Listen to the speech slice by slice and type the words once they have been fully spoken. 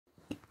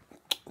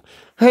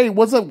Hey,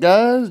 what's up,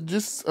 guys?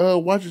 Just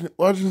watching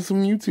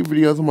some YouTube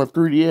videos on my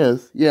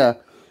 3DS. Yeah,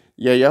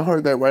 y'all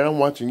heard that right. I'm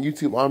watching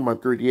YouTube on my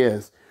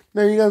 3DS.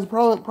 Now, you guys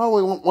are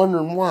probably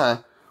wondering why.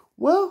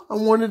 Well, I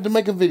wanted to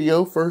make a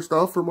video first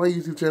off for my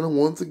YouTube channel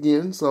once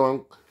again, so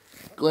I'm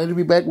glad to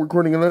be back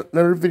recording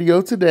another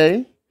video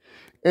today.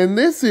 And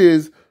this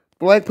is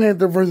Black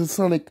Panther versus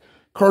Sonic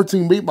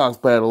cartoon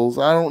beatbox battles.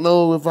 I don't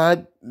know if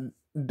I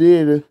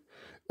did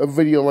a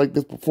video like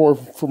this before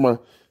for my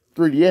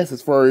 3DS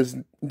as far as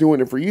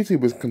doing it for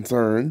YouTube is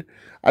concerned.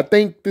 I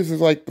think this is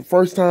like the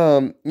first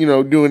time,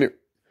 doing it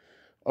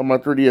on my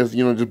 3DS,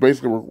 just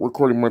basically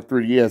recording my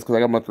 3DS because I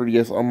got my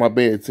 3DS on my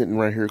bed sitting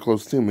right here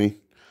close to me.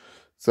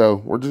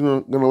 So we're just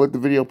gonna let the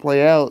video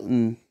play out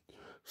and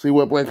see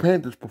what Black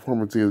Panther's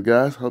performance is,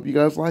 guys. Hope you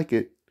guys like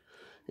it.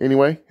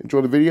 Anyway, enjoy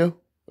the video,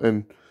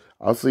 and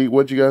I'll see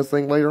what you guys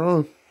think later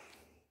on.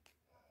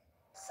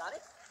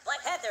 Sonic?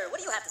 Black Panther, what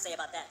do you have to say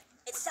about that?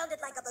 It sounded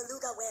like a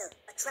beluga whale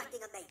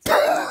attracting a mate.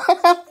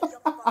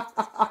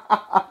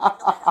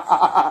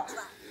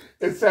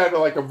 It sounded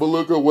like a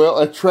beluga whale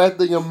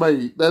attracting a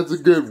mate. That's a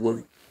good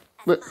one.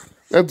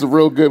 That's a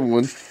real good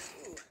one.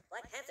 Ooh,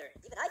 Black Panther,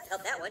 even I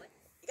felt that one.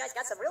 You guys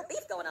got some real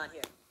beef going on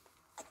here.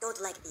 I don't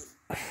like beef.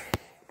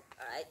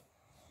 Alright.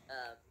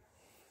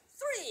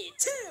 3,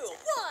 2,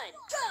 1,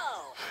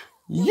 go!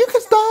 You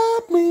can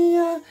stop me,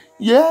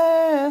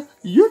 yeah.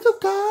 You're too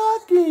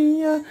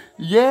cocky,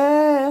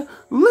 yeah.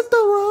 Let the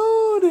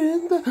road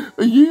in.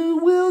 You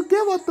will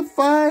give up the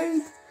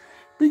fight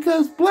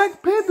because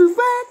Black Panther's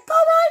back.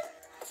 All right.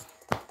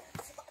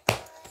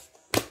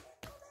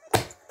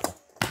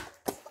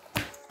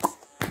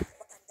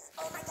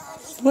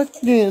 What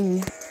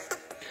again?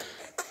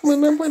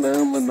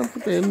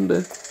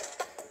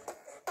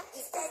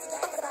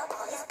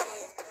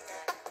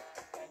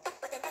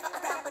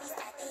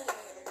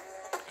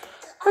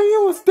 Are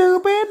you a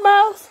stupid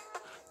mouse?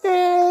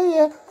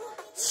 Yeah.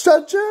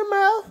 Shut your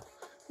mouth.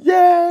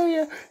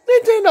 Yeah.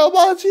 Nintendo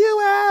wants you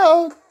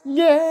out.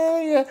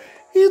 Yeah.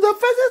 He's the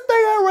fastest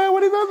thing around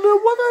when he's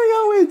underwater. He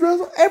always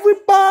draws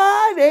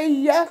everybody.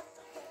 Yeah.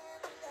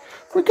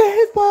 Forget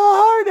his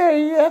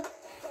party.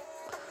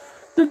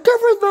 The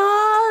different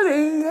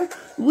body.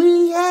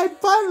 We had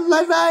fun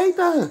last night.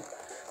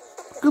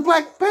 Good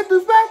Black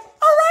Panther's back.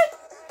 All right.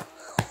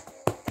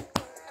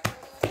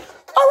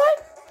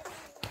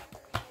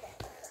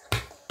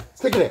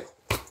 Take it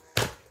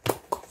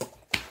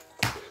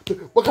in.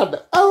 What kind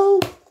of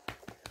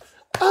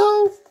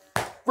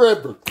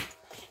forever.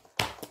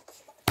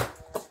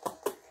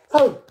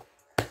 Oh,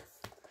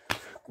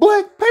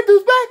 Black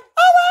Panther's back.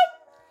 All right.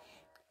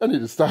 I need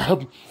to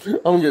stop.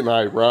 I'm getting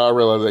hyped, right? I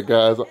realize that,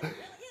 guys.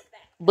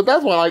 But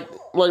that's why I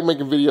like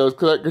making videos,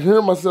 because I can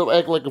hear myself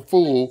act like a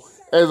fool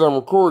as I'm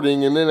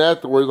recording, and then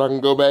afterwards I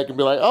can go back and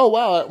be like, oh,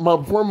 wow, my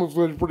performance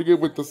was pretty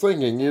good with the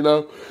singing,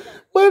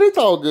 But it's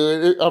all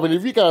good. I mean,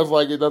 if you guys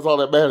like it, that's all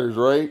that matters,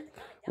 right?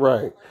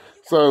 Right.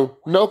 So,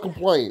 no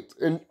complaints.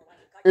 And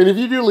if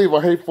you do leave a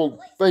hateful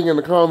thing in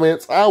the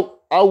comments, I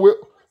will,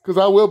 because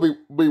I will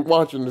be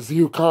watching to see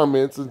who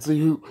comments and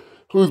see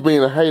who's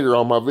being a hater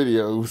on my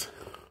videos.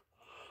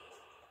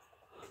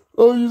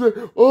 Oh, you say,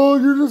 oh,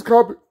 you're just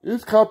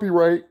it's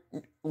copyright.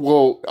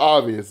 Well,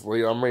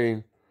 obviously, I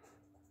mean,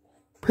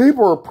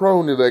 people are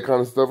prone to that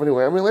kind of stuff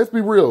anyway. I mean, let's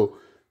be real.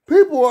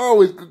 People are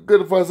always good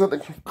to find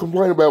something to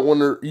complain about when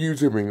they're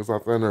YouTubing or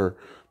something, or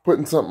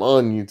putting something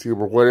on YouTube,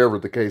 or whatever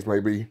the case may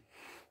be.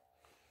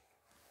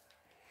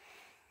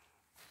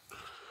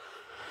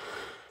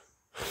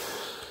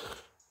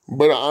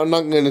 But I'm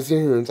not going to sit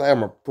here and say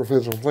I'm a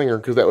professional singer,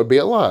 because that would be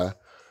a lie.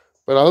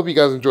 But I hope you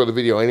guys enjoyed the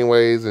video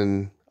anyways,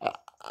 and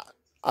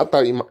I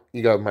thought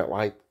you guys might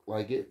like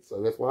it,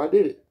 so that's why I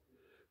did it.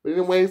 But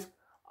anyways,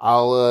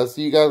 I'll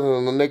see you guys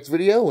in the next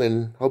video,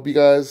 and hope you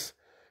guys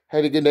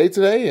had a good day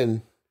today,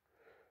 and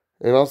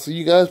I'll see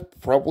you guys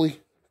probably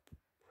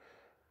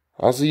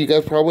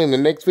in the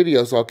next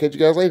video, so I'll catch you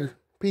guys later.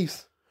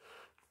 Peace.